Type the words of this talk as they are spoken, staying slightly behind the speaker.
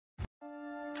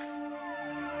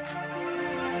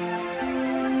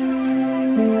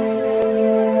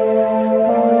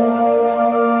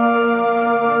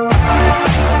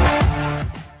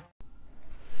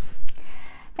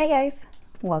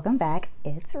welcome back.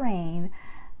 It's Rain,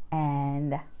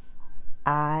 and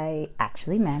I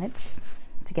actually managed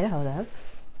to get a hold of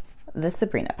the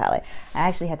Sabrina palette. I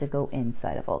actually had to go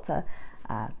inside of Ulta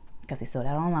because they sold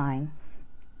out online,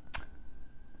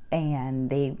 and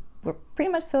they were pretty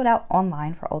much sold out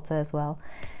online for Ulta as well.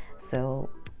 So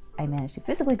I managed to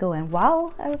physically go in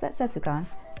while I was at Setsucon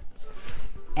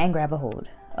and grab a hold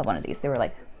of one of these. There were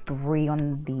like 3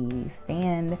 on the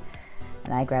stand,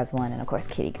 and I grabbed one, and of course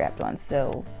Kitty grabbed one.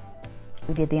 So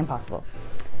we did the impossible,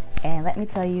 and let me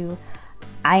tell you,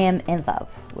 I am in love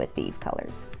with these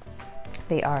colors.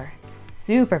 They are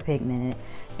super pigmented,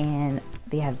 and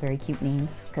they have very cute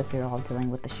names because they're all dealing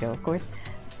with the show, of course.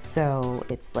 So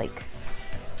it's like,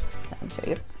 let me show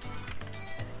you.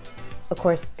 Of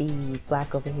course, the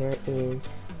black over here is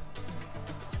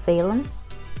Salem,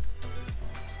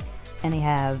 and they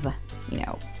have, you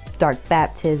know, Dark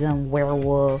Baptism,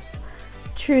 Werewolf,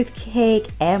 Truth Cake,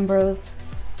 Ambrose.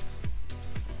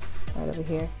 Right over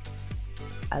here.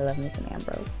 I love me some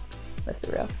Ambrose. Let's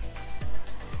be real.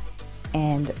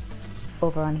 And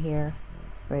over on here,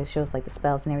 where it shows like the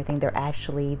spells and everything, they're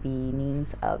actually the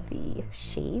names of the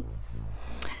shades.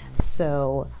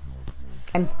 So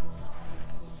I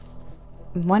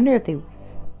wonder if they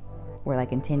were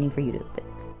like intending for you to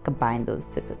combine those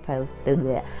titles,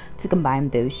 to combine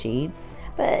those shades.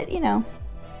 But you know,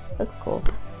 looks cool.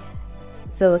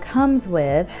 So it comes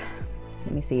with,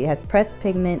 let me see, it has pressed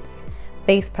pigments,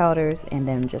 face powders, and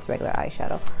then just regular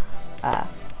eyeshadow.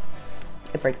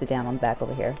 It breaks it down on the back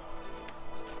over here.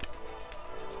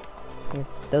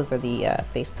 Those are the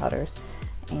face powders,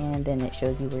 and then it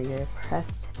shows you where your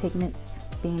pressed pigments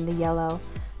being the yellow,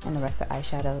 and the rest are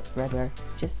eyeshadow,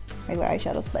 just regular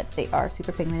eyeshadows, but they are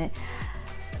super pigmented.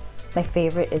 My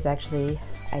favorite is actually,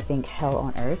 I think, Hell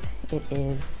on Earth. It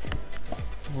is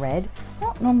red. I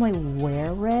don't normally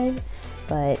wear red,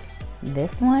 but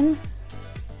this one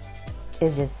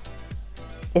is just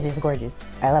gorgeous.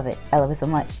 I love it. I love it so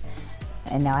much.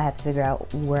 And now I have to figure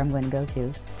out where I'm going to go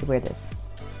to wear this.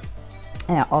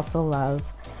 And I also love,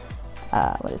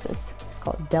 what is this? It's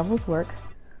called Devil's Work,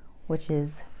 which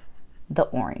is the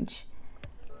orange.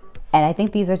 And I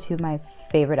think these are 2 of my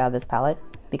favorite out of this palette,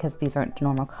 because these aren't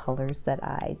normal colors that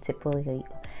I typically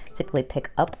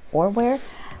pick up or wear.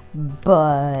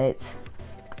 But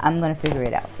I'm going to figure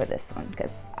it out for this one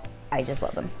because I just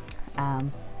love them. I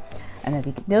don't know if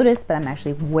you can notice, but I'm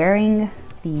actually wearing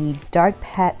the Dark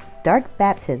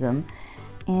Baptism,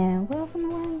 and what else am I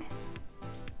wearing?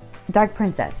 Dark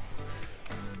Princess.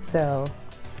 So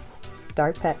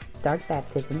Dark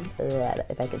Baptism,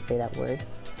 if I could say that word,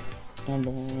 and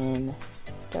then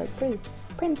Dark Princess,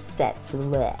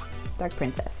 Dark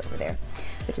Princess over there,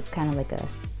 which is kind of like a,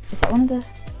 is that one of the,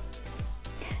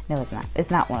 no, it's not.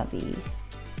 It's not one of the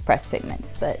pressed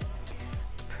pigments, but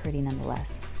it's pretty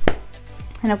nonetheless.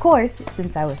 And of course,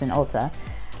 since I was in Ulta,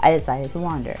 I decided to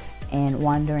wander. And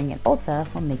wandering in Ulta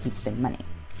will make you spend money.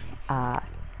 And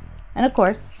of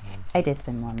course, I did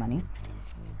spend more money.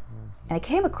 And I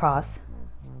came across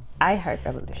I Heart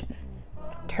Revolution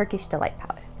Turkish Delight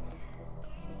palette.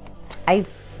 I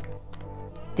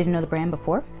didn't know the brand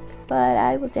before, but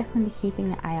I will definitely be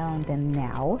keeping an eye on them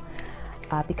now,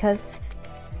 because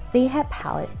they have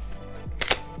palettes,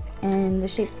 and the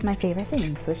shape's my favorite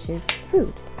thing, which is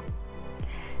food.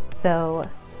 So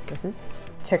this is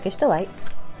Turkish Delight,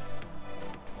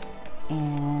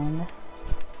 and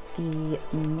the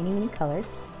many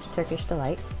colors to Turkish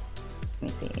Delight. Let me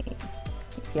see.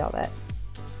 You see all that?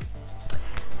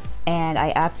 And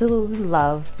I absolutely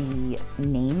love the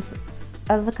names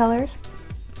of the colors.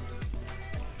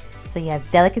 So you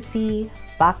have Delicacy,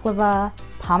 Baklava,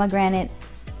 Pomegranate,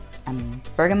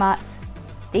 Bergamot,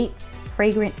 Dates,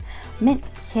 Fragrant, Mint,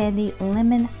 Candy,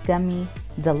 Lemon, Gummy,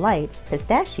 Delight,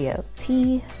 Pistachio,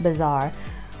 Tea, Bazaar,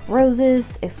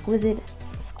 Roses, Exquisite,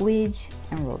 Squidge,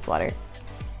 and Rosewater.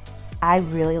 I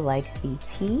really like the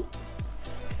tea.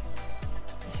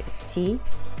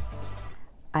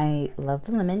 I love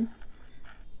the lemon,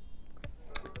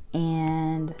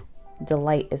 and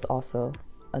Delight is also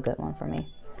a good one for me.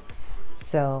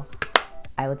 So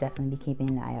I will definitely be keeping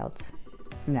an eye out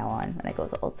from now on when I go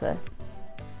to Ulta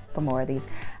for more of these.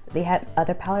 They had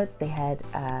other palettes. They had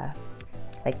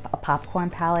like a popcorn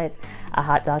palette, a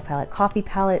hot dog palette, coffee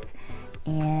palette,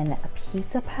 and a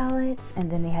pizza palette.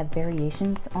 And then they had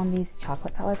variations on these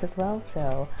chocolate palettes as well.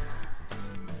 So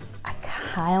I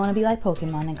kind of want to be like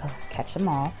Pokemon and catch them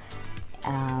all,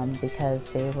 because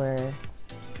they were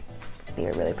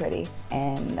really pretty,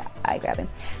 and I grabbed them.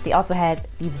 They also had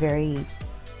these they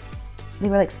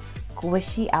were like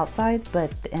squishy outsides,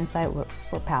 but the inside were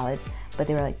pallets, but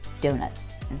they were like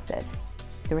donuts instead.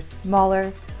 They were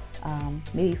smaller,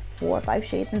 maybe 4 or 5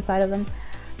 shades inside of them,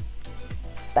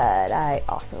 but I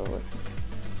also was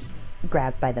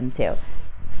grabbed by them too,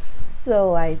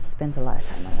 so I spent a lot of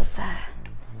time on it.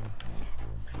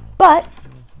 But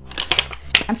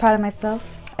I'm proud of myself.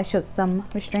 I showed some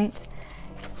restraint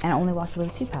and I only walked away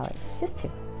with 2 palettes, just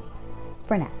 2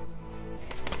 for now.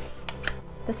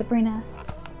 The Sabrina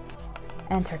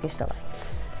and Turkish Delight.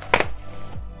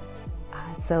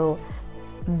 So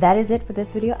that is it for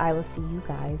this video. I will see you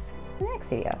guys in the next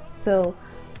video. So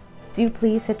do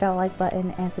please hit that like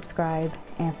button and subscribe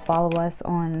and follow us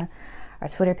on our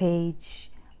Twitter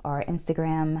page, our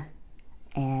Instagram,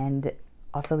 and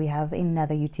also we have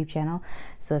another YouTube channel.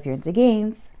 So if you're into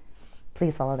games,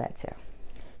 please follow that too.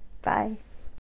 Bye.